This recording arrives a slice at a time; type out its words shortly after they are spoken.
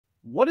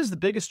What is the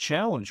biggest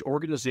challenge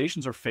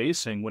organizations are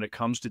facing when it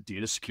comes to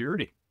data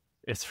security?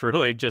 It's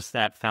really just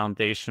that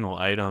foundational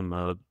item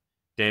of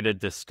data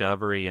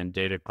discovery and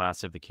data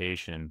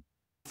classification.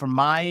 From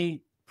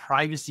my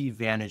privacy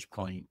vantage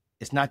point,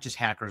 it's not just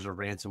hackers or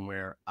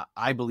ransomware.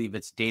 I believe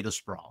it's data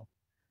sprawl.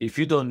 If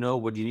you don't know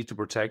what you need to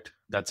protect,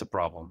 that's a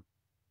problem.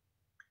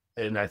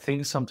 And I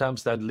think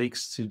sometimes that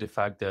leaks to the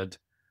fact that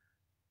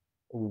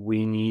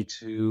we need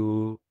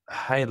to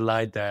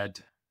highlight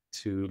that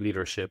to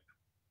leadership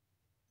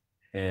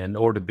and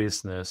or the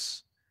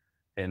business.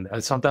 And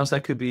sometimes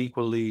that could be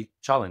equally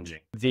challenging.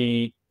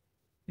 The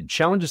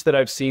challenges that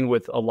I've seen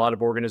with a lot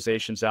of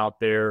organizations out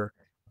there,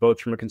 both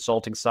from a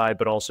consulting side,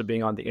 but also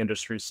being on the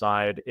industry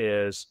side,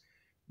 is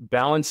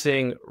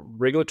balancing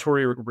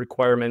regulatory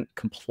requirement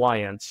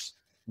compliance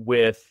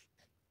with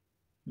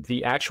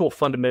the actual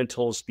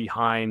fundamentals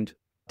behind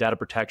data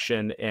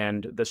protection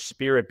and the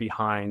spirit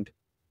behind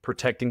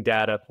protecting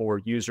data for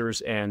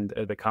users and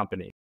the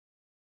company.